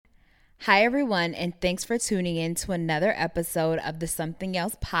Hi, everyone, and thanks for tuning in to another episode of the Something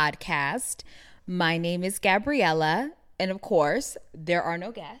Else podcast. My name is Gabriella, and of course, there are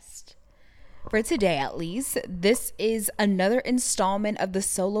no guests. For today, at least, this is another installment of the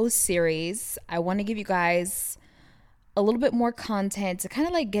solo series. I want to give you guys a little bit more content to kind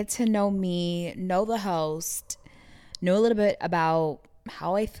of like get to know me, know the host, know a little bit about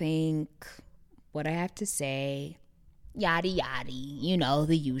how I think, what I have to say, yada yada,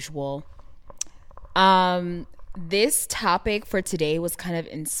 the usual. This topic for today was kind of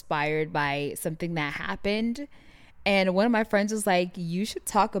inspired by something that happened, and one of my friends was like, you should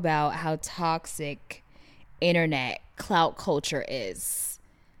talk about how toxic internet clout culture is.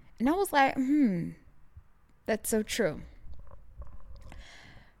 And I was like, that's so true.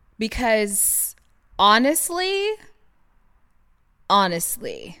 Because honestly,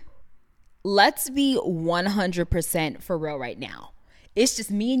 let's be 100% for real right now. It's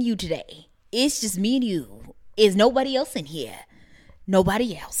just me and you today. It's just me and you. Is nobody else in here.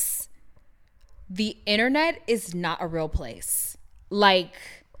 Nobody else. The internet is not a real place. Like,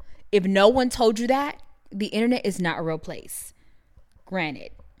 if no one told you that, the internet is not a real place.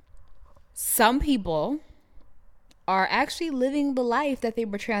 Granted, some people are actually living the life that they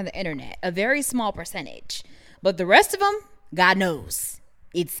portray on the internet. A very small percentage. But the rest of them, God knows.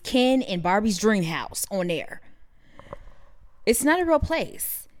 It's Ken and Barbie's dream house on there. It's not a real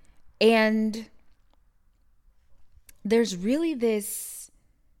place. And there's really this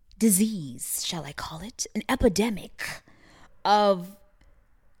disease, shall I call it, an epidemic of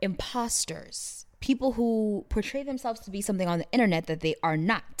imposters, people who portray themselves to be something on the internet that they are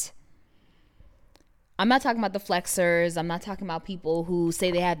not. I'm not talking about the flexers. I'm not talking about people who say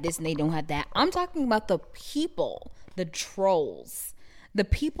they have this and they don't have that. I'm talking about the people, the trolls, the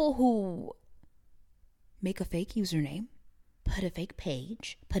people who make a fake username, put a fake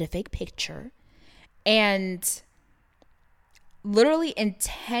page, put a fake picture, and literally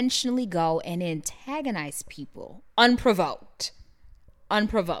intentionally go and antagonize people unprovoked. And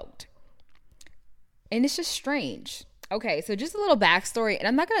it's just strange. Okay, so just a little backstory, and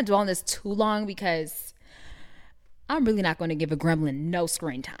I'm not going to dwell on this too long because I'm really not going to give a gremlin no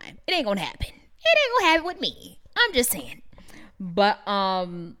screen time. It ain't going to happen. It ain't going to happen with me. I'm just saying. But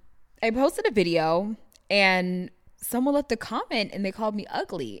I posted a video and someone left a comment and they called me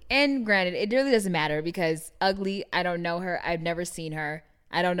ugly. And granted, it really doesn't matter because ugly, I don't know her. I've never seen her.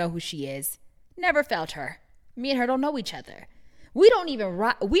 I don't know who she is. Never felt her. Me and her don't know each other. We're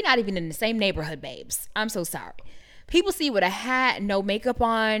not even in the same neighborhood, babes. I'm so sorry. People see you with a hat, no makeup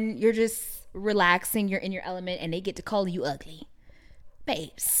on. You're just relaxing. You're in your element and they get to call you ugly.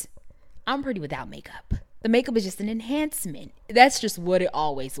 Babes, I'm pretty without makeup. The makeup is just an enhancement. That's just what it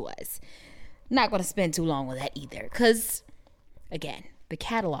always was. Not going to spend too long with that either. Because, again, the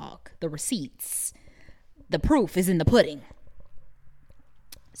catalog, the receipts, the proof is in the pudding.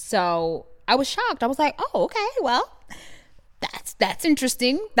 So I was shocked. I was like, oh, okay, well, that's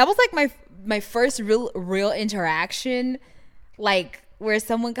interesting. That was like my first real interaction, like where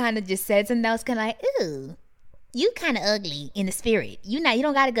someone kind of just said something else, kind of like, ooh, you kind of ugly in the spirit. You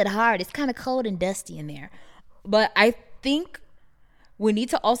don't got a good heart. It's kind of cold and dusty in there. But I think we need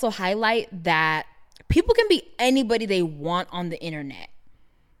to also highlight that people can be anybody they want on the internet.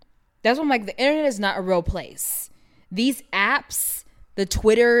 That's why I'm like, the internet is not a real place. These apps, the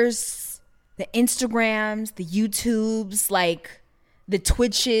Twitters, the Instagrams, the YouTubes, like the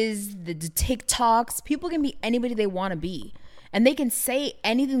Twitches, the TikToks, people can be anybody they want to be. And they can say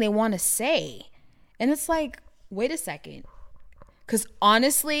anything they want to say. And it's like, wait a second. Because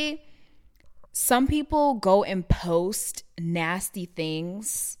honestly, some people go and post nasty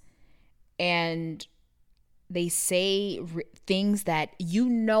things and they say things that you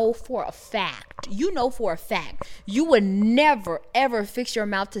know for a fact you would never ever fix your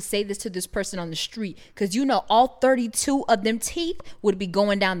mouth to say this to this person on the street, because all 32 of them teeth would be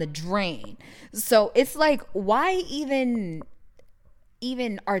going down the drain. So it's like, why even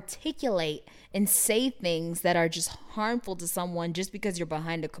articulate and say things that are just harmful to someone just because you're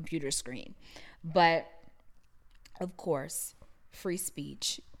behind a computer screen? But of course, free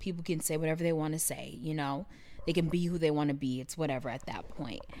speech. People can say whatever they want to say, They can be who they want to be. It's whatever at that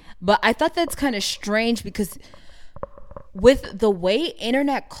point. But I thought that's kind of strange because with the way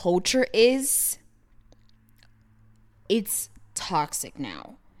internet culture is, it's toxic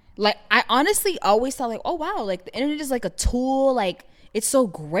now. Like, I honestly always thought like, oh wow, like the internet is like a tool, like it's so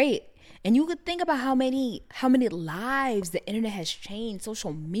great. And you could think about how many lives the internet has changed,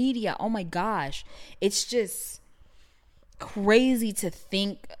 social media. Oh my gosh. It's just crazy to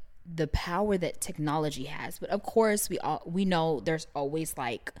think the power that technology has. But of course, we know there's always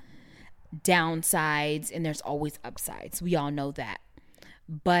like downsides and there's always upsides. We all know that.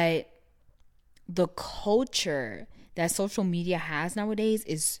 But the culture that social media has nowadays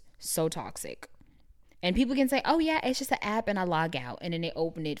is so toxic. And people can say, oh yeah, it's just an app and I log out. And then they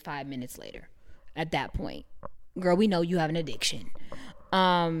open it 5 minutes later. At that point, girl, we know you have an addiction.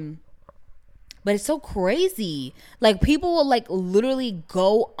 But it's so crazy. Like, people will like literally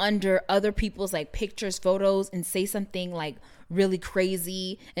go under other people's like pictures, photos, and say something like really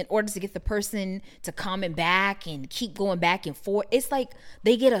crazy in order to get the person to comment back and keep going back and forth. It's like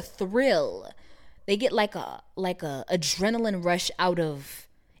they get a thrill. They get like a adrenaline rush out of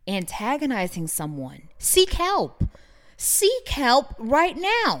antagonizing someone. Seek help. Seek help right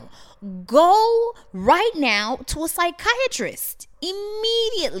now. Go right now to a psychiatrist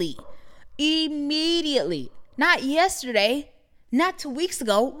immediately. Not yesterday, not 2 weeks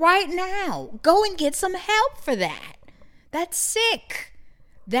ago, right now. Go and get some help for that. That's sick.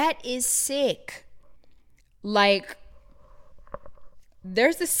 That is sick. Like,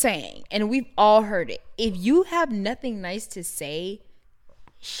 there's a saying, and we've all heard it. If you have nothing nice to say,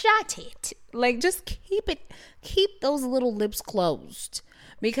 shut it. Like, just keep those little lips closed.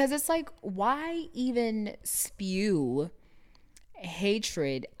 Because it's like, why even spew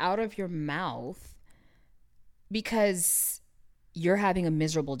hatred out of your mouth because you're having a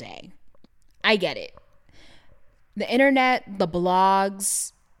miserable day? I get it. The internet, the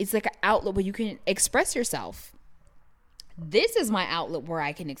blogs, it's like an outlet where you can express yourself. This is my outlet where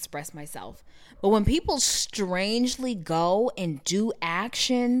I can express myself. But when people strangely go and do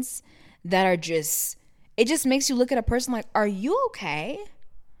actions that are just, it just makes you look at a person like, are you okay?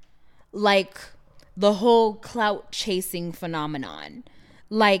 Like the whole clout chasing phenomenon.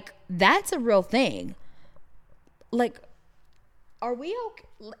 Like, that's a real thing. Like, are we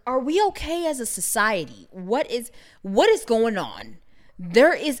okay as a society? What is going on?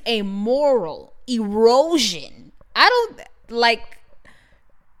 There is a moral erosion.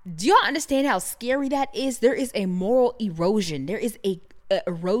 Do y'all understand how scary that is? There is a moral erosion. There is a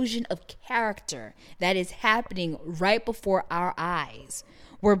erosion of character that is happening right before our eyes,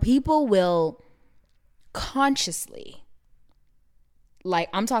 where people will consciously, like,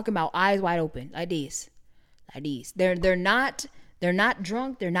 I'm talking about eyes wide open, like these. They're not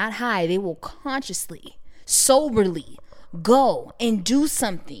drunk, they're not high. They will consciously, soberly go and do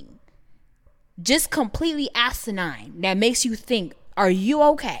something just completely asinine that makes you think, are you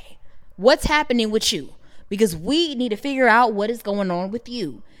okay? What's happening with you? Because we need to figure out what is going on with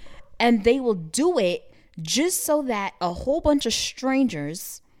you. And they will do it just so that a whole bunch of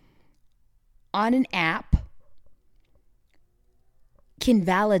strangers on an app can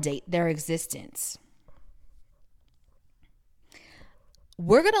validate their existence.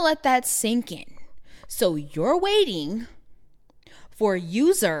 We're going to let that sink in. So you're waiting for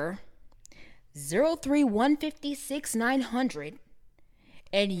user 03156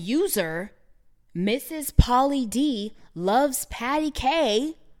 and user Mrs. Polly D loves Patty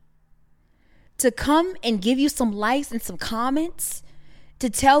K to come and give you some likes and some comments to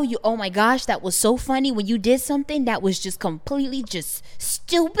tell you, oh my gosh, that was so funny when you did something that was just completely just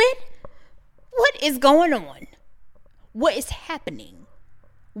stupid. What is going on? What is happening?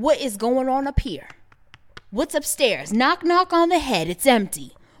 What is going on up here? What's upstairs? Knock, knock on the head. It's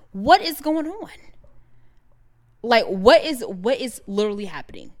empty. What is going on? Like, what is literally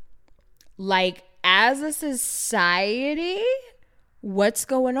happening? Like, as a society, what's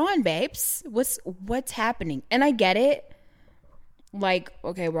going on, babes? What's happening? And I get it. Like,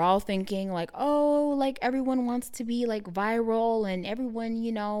 okay, we're all thinking like, oh, like everyone wants to be like viral and everyone,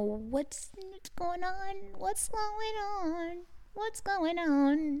 you know, what's going on? What's going on? What's going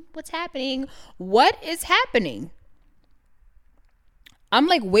on? What's happening? What is happening? I'm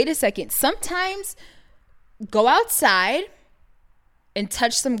like, wait a second. Sometimes go outside and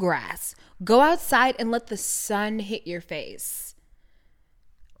touch some grass. Go outside and let the sun hit your face.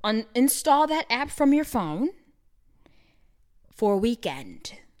 Uninstall that app from your phone for a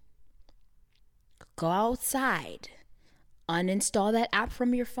weekend. Go outside. Uninstall that app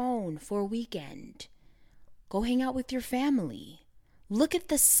from your phone for a weekend. Go hang out with your family. Look at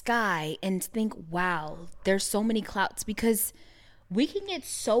the sky and think, wow, there's so many clouds, because we can get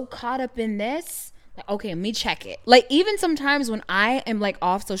so caught up in this. Like, okay, let me check it. Like, even sometimes when I am like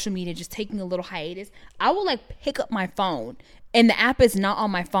off social media, just taking a little hiatus, I will like pick up my phone and the app is not on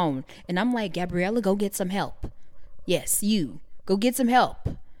my phone. And I'm like, Gabriella, go get some help. Yes, you. Go get some help.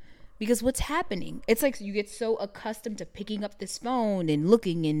 Because what's happening? It's like you get so accustomed to picking up this phone and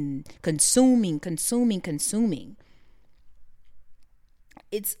looking and consuming.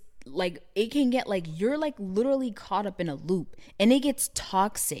 It's like, it can get like, you're like literally caught up in a loop, and it gets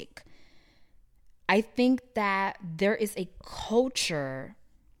toxic. I think that there is a culture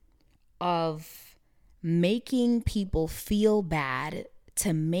of making people feel bad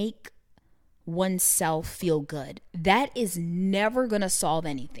to make oneself feel good. That is never going to solve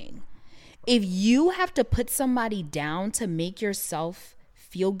anything. If you have to put somebody down to make yourself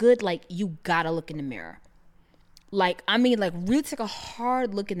feel good, like, you gotta look in the mirror. Like, I mean, like, really take a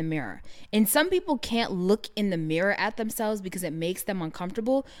hard look in the mirror. And some people can't look in the mirror at themselves because it makes them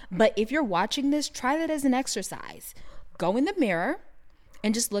uncomfortable. But if you're watching this, try that as an exercise. Go in the mirror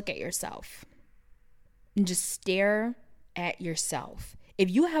and just look at yourself. And just stare at yourself. If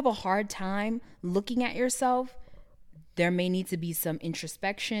you have a hard time looking at yourself, there may need to be some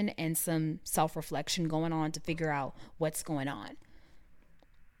introspection and some self-reflection going on to figure out what's going on.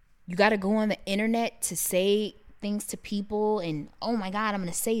 You got to go on the internet to say things to people and, oh my God, I'm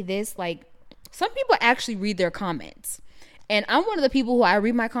going to say this. Like, some people actually read their comments. And I'm one of the people who I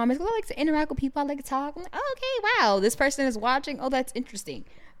read my comments. I like to interact with people. I like to talk. I'm like, oh, okay, wow, this person is watching. Oh, that's interesting.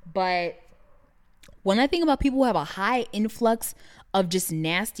 But when I think about people who have a high influx of just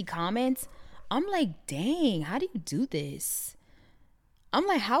nasty comments, I'm like, dang, how do you do this? I'm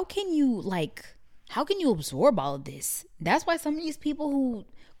like, how can you absorb all of this? That's why some of these people who,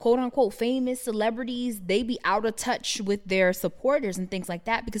 quote unquote, famous celebrities, they be out of touch with their supporters and things like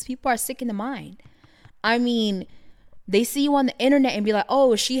that, because people are sick in the mind. I mean, they see you on the internet and be like,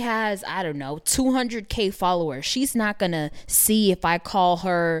 oh, she has, I don't know, 200K followers. She's not going to see if I call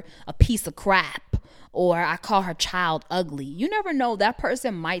her a piece of crap or I call her child ugly. You never know. That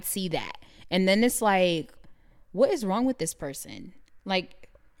person might see that. And then it's like, what is wrong with this person? Like,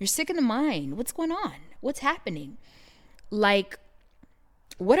 you're sick in the mind. What's going on? What's happening? Like,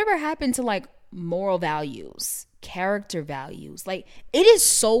 whatever happened to, like, moral values, character values? Like, it is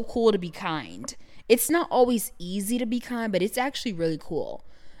so cool to be kind. It's not always easy to be kind, but it's actually really cool.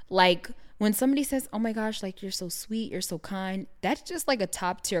 Like, when somebody says, oh my gosh, like, you're so sweet, you're so kind, that's just like a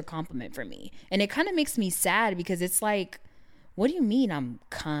top tier compliment for me. And it kind of makes me sad because it's like, what do you mean I'm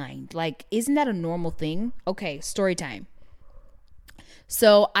kind? Like, isn't that a normal thing? Okay, story time.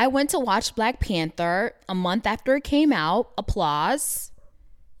 So I went to watch Black Panther a month after it came out. Applause.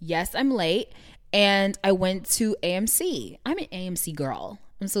 Yes, I'm late. And I went to AMC. I'm an AMC girl.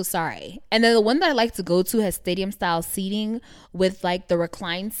 I'm so sorry. And then the one that I like to go to has stadium style seating with like the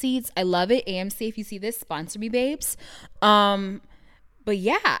reclined seats. I love it. AMC, if you see this, sponsor me, babes. But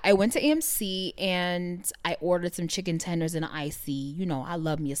yeah, I went to AMC and I ordered some chicken tenders and an icy. You know, I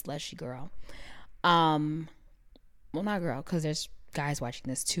love me a slushy, girl. Well, not girl, because there's guys watching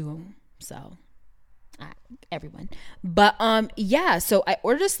this too. So, everyone. But yeah, so I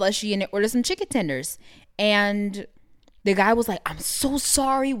ordered a slushy and I ordered some chicken tenders. And the guy was like, I'm so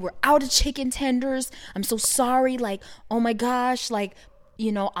sorry. We're out of chicken tenders. I'm so sorry. Like, oh my gosh. Like,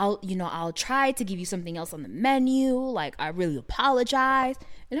 I'll try to give you something else on the menu. Like, I really apologize.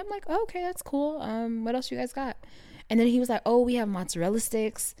 And I'm like, oh, okay, that's cool. What else you guys got? And then he was like, oh, we have mozzarella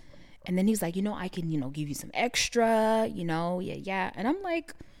sticks. And then he was like, I can, give you some extra, yeah. And I'm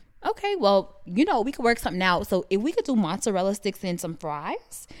like, okay, well, we could work something out. So if we could do mozzarella sticks and some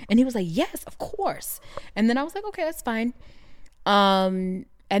fries. And he was like, yes, of course. And then I was like, okay, that's fine. And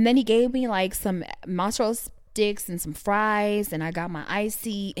then he gave me like some mozzarella sticks and some fries, and I got my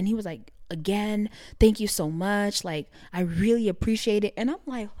icy, and he was like, again, thank you so much, like, I really appreciate it. And I'm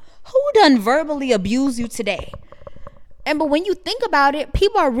like, who done verbally abused you today? But when you think about it,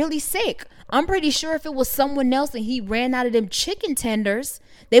 people are really sick. I'm pretty sure if it was someone else and he ran out of them chicken tenders,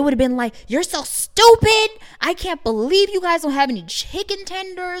 they would have been like, you're so stupid. I can't believe you guys don't have any chicken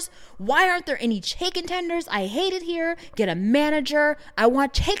tenders. Why aren't there any chicken tenders? I hate it here. Get a manager. I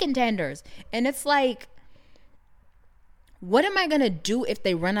want chicken tenders. And it's like, what am I going to do if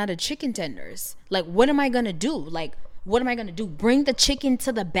they run out of chicken tenders? Like, what am I going to do? Like, what am I going to do? Bring the chicken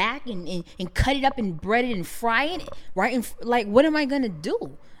to the back and cut it up and bread it and fry it? Right? And like, what am I going to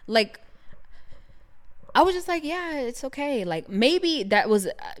do? Like, I was just like, yeah, it's okay. Like, maybe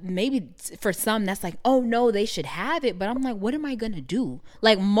for some that's like, oh no, they should have it. But I'm like, what am I going to do?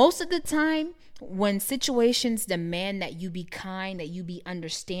 Like, most of the time when situations demand that you be kind, that you be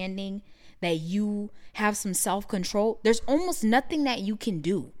understanding, that you have some self-control, there's almost nothing that you can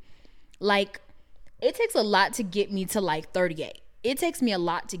do. Like, it takes a lot to get me to like 38. It takes me a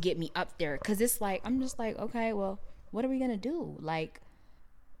lot to get me up there, because it's like, I'm just like, okay, well, what are we gonna do? Like,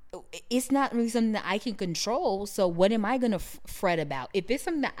 it's not really something that I can control, so what am I gonna fret about? If it's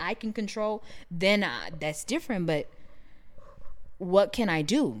something that I can control, then that's different, but what can I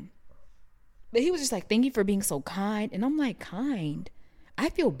do? But he was just like, thank you for being so kind. And I'm like, kind? I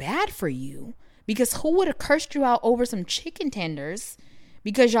feel bad for you, because who would have cursed you out over some chicken tenders?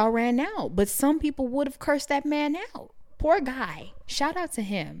 because y'all ran out. But some people would have cursed that man out. Poor guy. Shout out to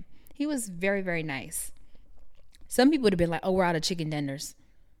him. He was very, very nice. Some people would have been like, oh, we're out of chicken tenders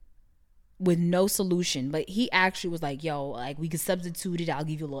with no solution. But he actually was like, yo, like we could substitute it. I'll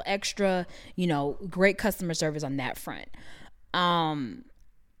give you a little extra, great customer service on that front.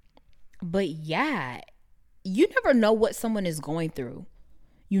 But yeah, you never know what someone is going through.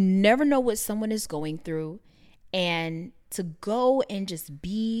 You never know what someone is going through. And to go and just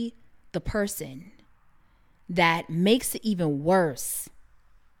be the person that makes it even worse.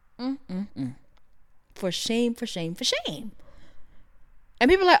 For shame, for shame, for shame. And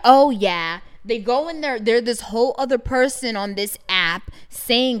people are like, oh yeah, they go in there, they're this whole other person on this app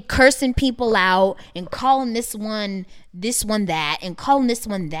saying, cursing people out and calling this one that, and calling this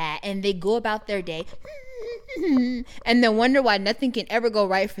one that, and they go about their day and then wonder why nothing can ever go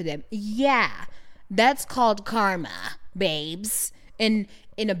right for them. Yeah, that's called karma, babes. And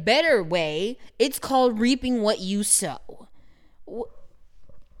in a better way, it's called reaping what you sow.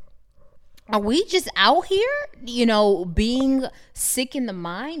 Are we just out here, being sick in the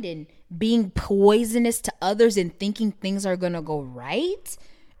mind and being poisonous to others and thinking things are going to go right?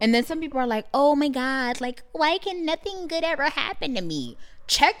 And then some people are like, oh my God, like, why can nothing good ever happen to me?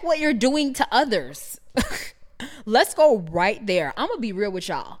 Check what you're doing to others. Let's go right there. I'm going to be real with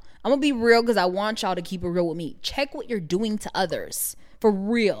y'all. I'm going to be real because I want y'all to keep it real with me. Check what you're doing to others. For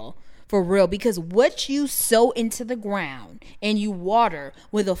real. For real. Because what you sow into the ground and you water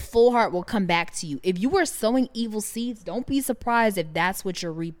with a full heart will come back to you. If you are sowing evil seeds, don't be surprised if that's what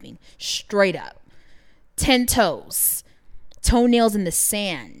you're reaping. Straight up. 10 toes. Toenails in the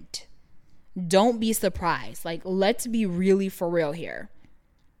sand. Don't be surprised. Like, let's be really for real here.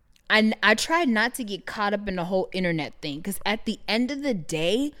 I try not to get caught up in the whole internet thing, because at the end of the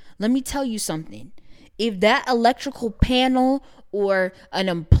day, let me tell you something. If that electrical panel or an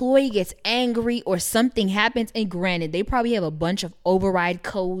employee gets angry or something happens, and granted, they probably have a bunch of override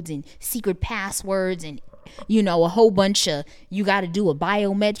codes and secret passwords and, a whole bunch of, you got to do a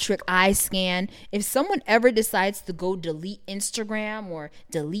biometric eye scan. If someone ever decides to go delete Instagram or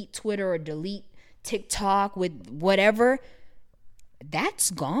delete Twitter or delete TikTok with whatever, that's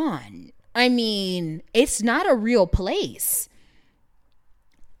gone. I mean, it's not a real place.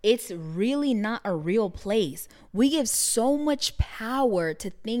 It's really not a real place. We give so much power to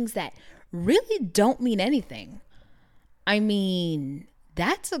things that really don't mean anything. I mean,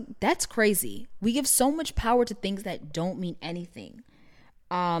 that's crazy. We give so much power to things that don't mean anything.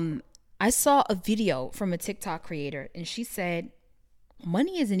 I saw a video from a TikTok creator and she said,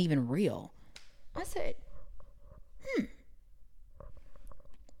 money isn't even real. I said,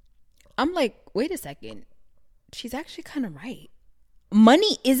 I'm like, wait a second. She's actually kind of right.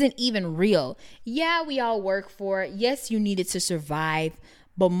 Money isn't even real. Yeah, we all work for it. Yes, you need it to survive.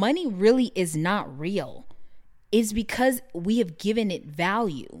 But money really is not real. It's because we have given it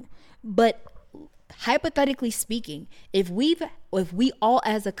value. But hypothetically speaking, if we all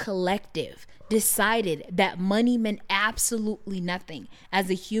as a collective decided that money meant absolutely nothing, as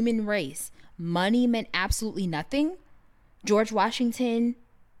a human race, money meant absolutely nothing, George Washington,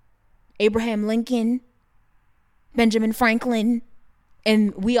 Abraham Lincoln, Benjamin Franklin,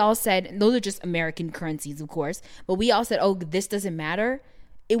 and we all said, and those are just American currencies, of course, but we all said, oh, this doesn't matter,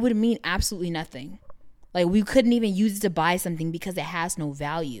 it would mean absolutely nothing. Like, we couldn't even use it to buy something because it has no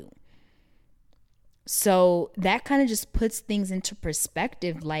value. So that kind of just puts things into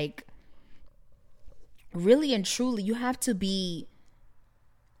perspective. Like, really and truly, you have to be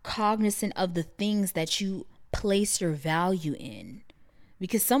cognizant of the things that you place your value in.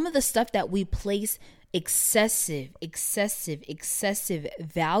 Because some of the stuff that we place excessive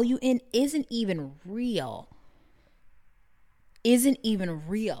value in isn't even real.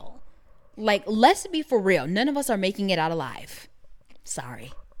 Like, let's be for real. None of us are making it out alive.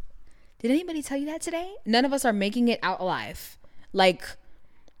 Sorry. Did anybody tell you that today? None of us are making it out alive. Like,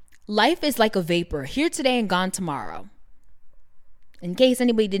 life is like a vapor. Here today and gone tomorrow. In case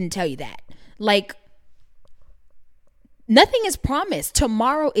anybody didn't tell you that. Like, nothing is promised.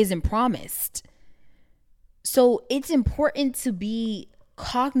 Tomorrow isn't promised. So it's important to be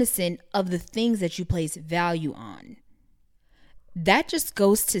cognizant of the things that you place value on. That just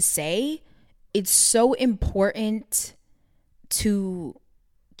goes to say it's so important to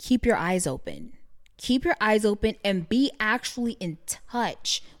keep your eyes open. Keep your eyes open and be actually in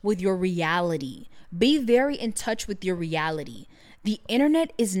touch with your reality. Be very in touch with your reality. The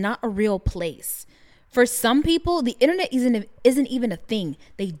internet is not a real place. For some people, the internet isn't even a thing.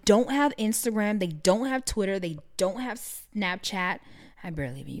 They don't have Instagram. They don't have Twitter. They don't have Snapchat. I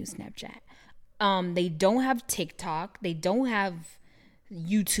barely even use Snapchat. They don't have TikTok. They don't have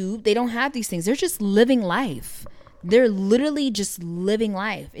YouTube. They don't have these things. They're just living life. They're literally just living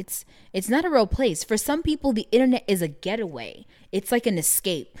life. It's not a real place. For some people, the internet is a getaway. It's like an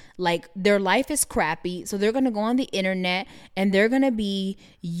escape. Like their life is crappy, so they're gonna go on the internet and they're gonna be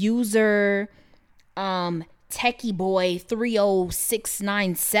user techie boy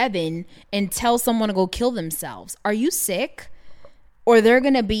 30697 and tell someone to go kill themselves. Are you sick? Or they're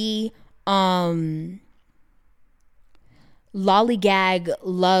gonna be lollygag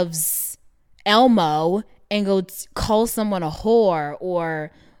loves Elmo and go call someone a whore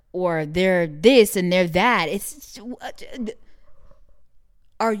or they're this and they're that. It's,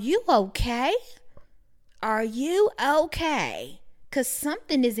 are you okay? Are you okay? Because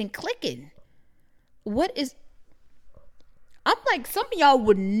something isn't clicking. What is... I'm like, some of y'all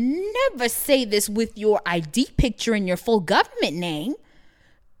would never say this with your ID picture and your full government name.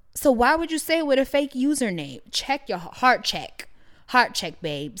 So why would you say it with a fake username? Check your heart check. Heart check,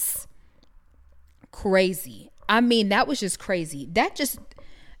 babes. Crazy. I mean, that was just crazy. That just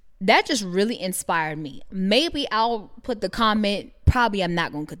really inspired me. Maybe I'll put the comment. Probably I'm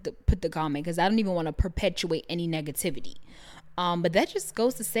not going to put the comment because I don't even want to perpetuate any negativity. But that just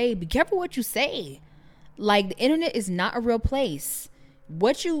goes to say, be careful what you say. Like, the internet is not a real place.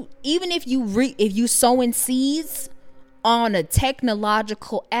 Even if you sowing seeds on a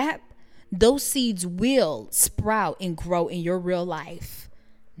technological app, those seeds will sprout and grow in your real life.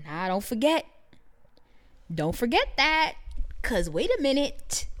 Now, don't forget that, because wait a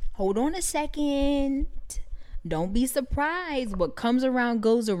minute, hold on a second, don't be surprised, what comes around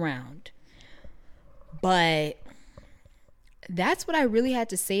goes around. But that's what I really had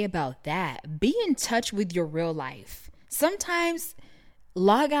to say about that. Be in touch with your real life. Sometimes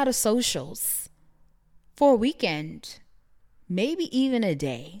log out of socials for a weekend, maybe even a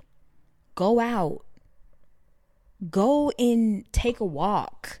day. Go out. Go and take a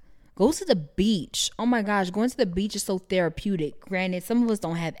walk. Go to the beach. Oh my gosh, going to the beach is so therapeutic. Granted, some of us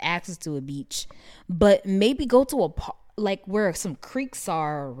don't have access to a beach, but maybe go to a park, like where some creeks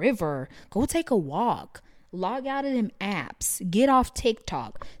are, or a river. Go take a walk. Log out of them apps. Get off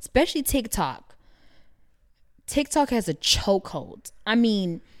TikTok, especially TikTok. TikTok has a chokehold. I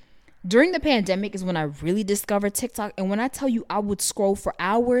mean, during the pandemic is when I really discovered TikTok. And when I tell you I would scroll for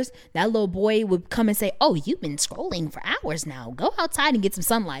hours, that little boy would come and say, oh, you've been scrolling for hours now. Go outside and get some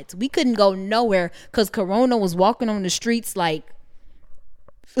sunlight. We couldn't go nowhere because Corona was walking on the streets like,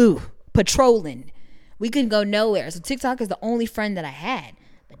 patrolling. We couldn't go nowhere. So TikTok is the only friend that I had.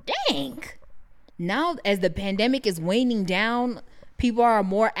 But dang, now as the pandemic is waning down, people are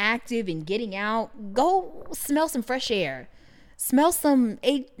more active and getting out. Go smell some fresh air. Smell some,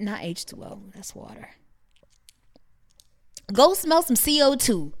 not H2O, that's water. Go smell some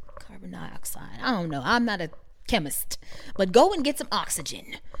CO2, carbon dioxide. I don't know. I'm not a chemist. But go and get some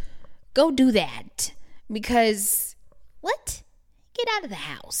oxygen. Go do that. Because, what? Get out of the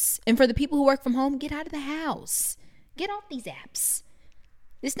house. And for the people who work from home, get out of the house. Get off these apps.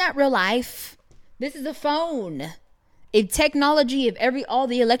 It's not real life. This is a phone. If all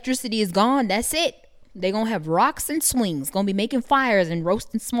the electricity is gone, that's it. They're going to have rocks and swings. Going to be making fires and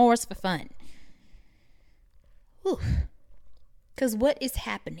roasting s'mores for fun. Because what is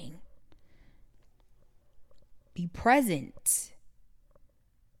happening? Be present.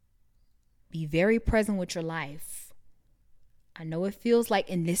 Be very present with your life. I know it feels like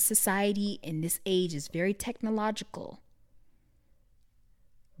in this society, in this age, it's very technological.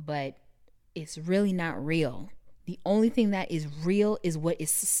 But it's really not real. The only thing that is real is what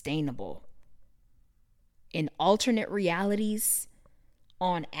is sustainable. In alternate realities,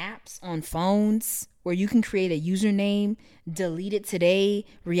 on apps, on phones, where you can create a username, delete it today,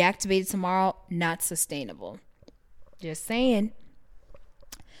 reactivate it tomorrow, not sustainable. Just saying.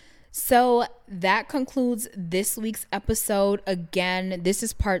 So that concludes this week's episode. Again, this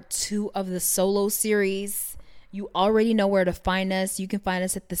is part 2 of the solo series. You already know where to find us. You can find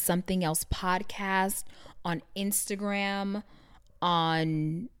us at the Something Else Podcast on Instagram,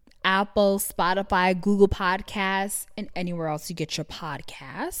 on Apple, Spotify, Google Podcasts, and anywhere else you get your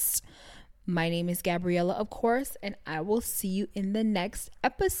podcasts. My name is Gabriella, of course, and I will see you in the next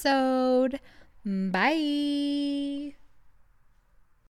episode. Bye.